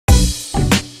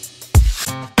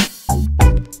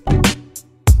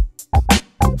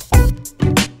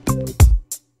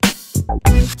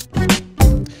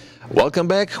Welcome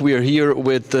back. We are here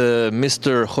with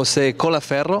Mr. Jose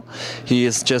Colaferro. He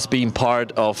is just being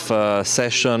part of a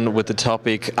session with the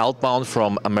topic Outbound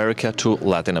from America to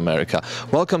Latin America.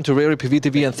 Welcome to Rare PV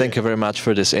TV and thank you very much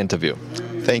for this interview.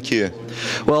 Thank you.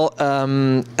 Well,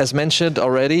 as mentioned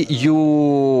already,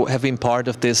 you have been part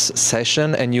of this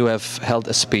session and you have held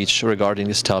a speech regarding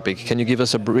this topic. Can you give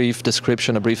us a brief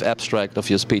description, a brief abstract of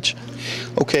your speech?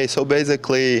 Okay, so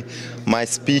basically my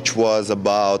speech was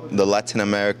about the Latin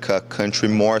America country,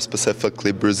 more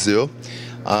specifically Brazil.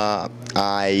 I'm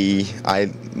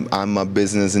a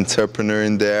business entrepreneur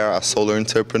in there, a solar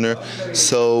entrepreneur.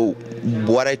 So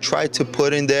what I tried to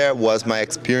put in there was my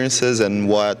experiences and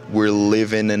what we're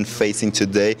living and facing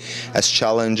today as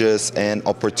challenges and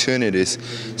opportunities.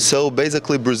 So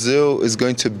basically Brazil is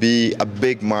going to be a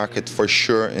big market for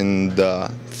sure in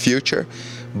the future,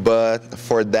 but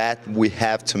for that we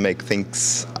have to make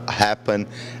things happen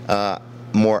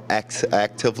more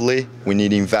actively. We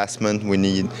need investment, we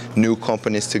need new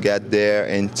companies to get there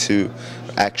and to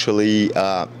actually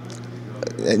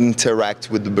interact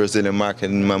with the Brazilian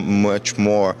market in a much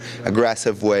more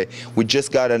aggressive way. We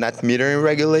just got a net metering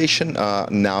regulation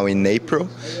now in April,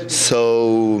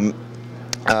 so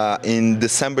in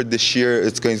December this year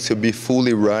it's going to be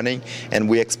fully running, and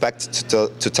we expect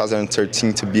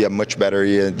 2013 to be a much better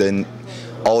year than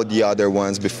all the other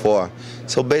ones before.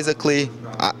 So basically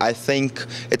I think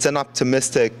it's an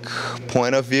optimistic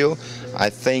point of view. I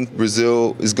think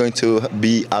Brazil is going to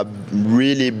be a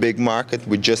really big market.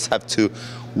 We just have to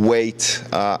wait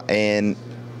and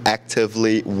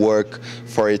actively work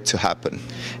for it to happen.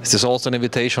 Is this also an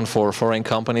invitation for foreign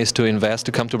companies to invest,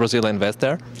 to come to Brazil and invest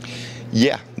there?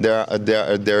 Yeah,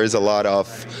 there is a lot of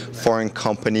foreign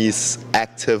companies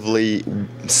actively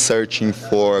searching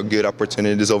for good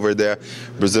opportunities over there.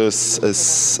 Brazil is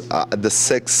the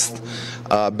sixth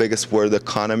biggest world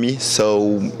economy,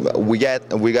 so we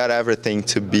got everything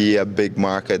to be a big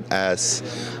market as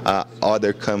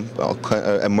other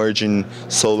emerging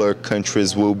solar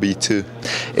countries will be too.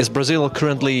 Is Brazil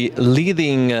currently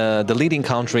the leading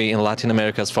country in Latin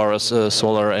America as far as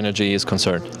solar energy is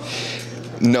concerned?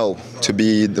 No, to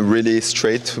be really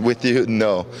straight with you,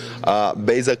 no.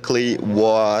 Basically,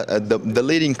 the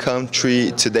leading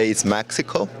country today is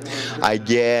Mexico. I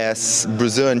guess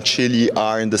Brazil and Chile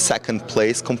are in the second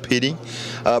place competing.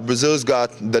 Brazil's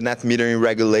got the net metering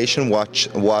regulation,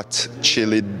 what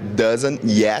Chile doesn't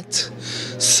yet.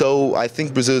 So I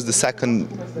think Brazil is the second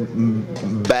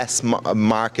best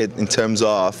market in terms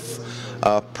of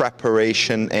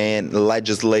preparation and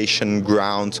legislation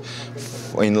ground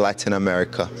in Latin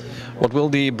America. What will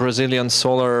the Brazilian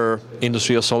solar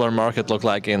industry or solar market look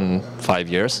like in 5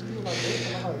 years?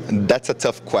 That's a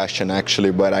tough question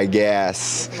actually, but I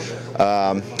guess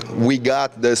we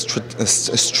got the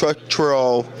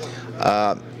structural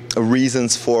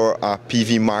reasons for our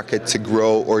PV market to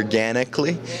grow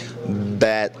organically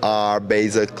that are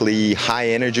basically high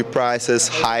energy prices,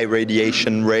 high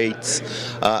radiation rates.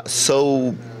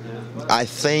 So I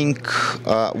think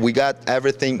we got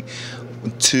everything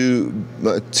to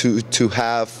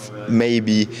have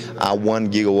maybe a 1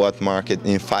 gigawatt market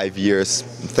in 5 years,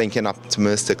 thinking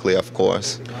optimistically, of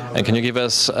course. And can you give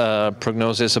us a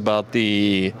prognosis about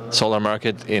the solar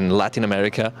market in Latin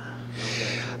America?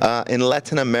 In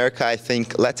Latin America, I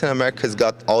think Latin America has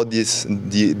got all the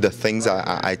things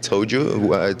I told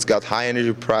you. It's got high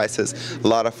energy prices, a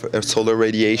lot of solar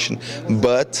radiation,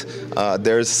 but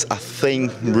there's a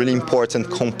really important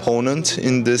component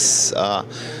in this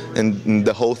in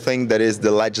the whole thing, that is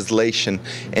the legislation.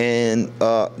 And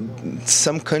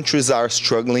some countries are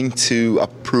struggling to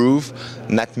approve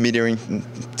net metering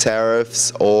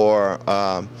tariffs or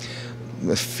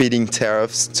feed-in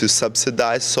tariffs to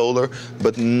subsidize solar,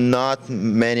 but not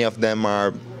many of them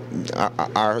are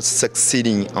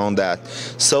succeeding on that.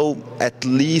 So at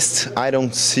least I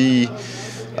don't see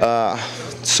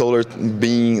solar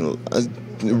being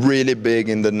really big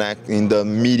in the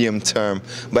medium term.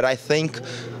 But I think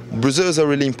Brazil is a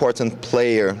really important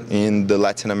player in the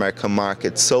Latin American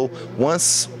market. So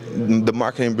once the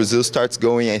market in Brazil starts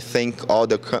going, I think all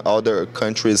the other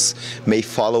countries may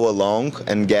follow along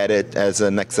and get it as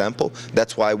an example.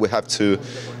 That's why we have to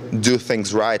do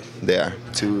things right there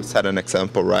to set an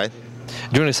example, right?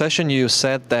 During the session you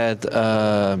said that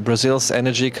Brazil's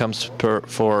energy comes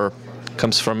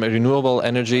from renewable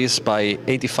energies by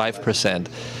 85%.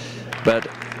 But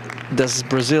does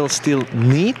Brazil still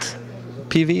need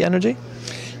PV energy?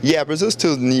 Yeah, Brazil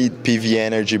still needs PV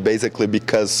energy basically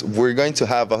because we're going to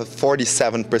have a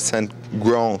 47%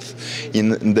 growth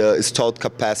in the installed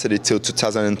capacity till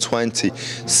 2020.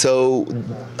 So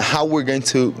how we're going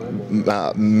to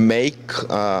make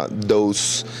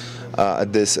those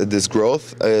this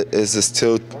growth is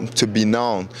still to be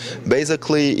known.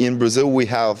 Basically, in Brazil, we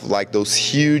have like those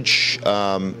huge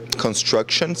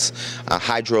constructions,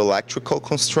 hydroelectrical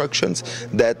constructions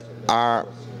that are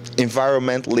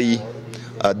environmentally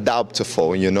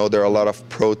doubtful. You know, there are a lot of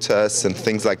protests and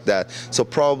things like that. So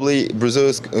probably Brazil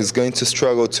is going to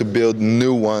struggle to build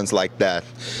new ones like that.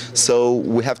 So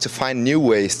we have to find new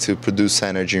ways to produce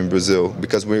energy in Brazil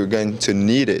because we're going to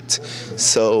need it.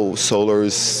 So solar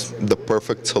is the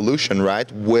perfect solution,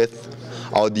 right? With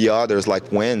all the others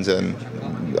like wind and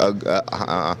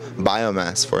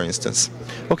biomass, for instance.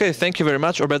 Okay, thank you very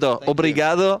much, Roberto.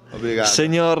 Obrigado,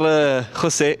 Senor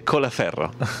José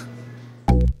Colaferro.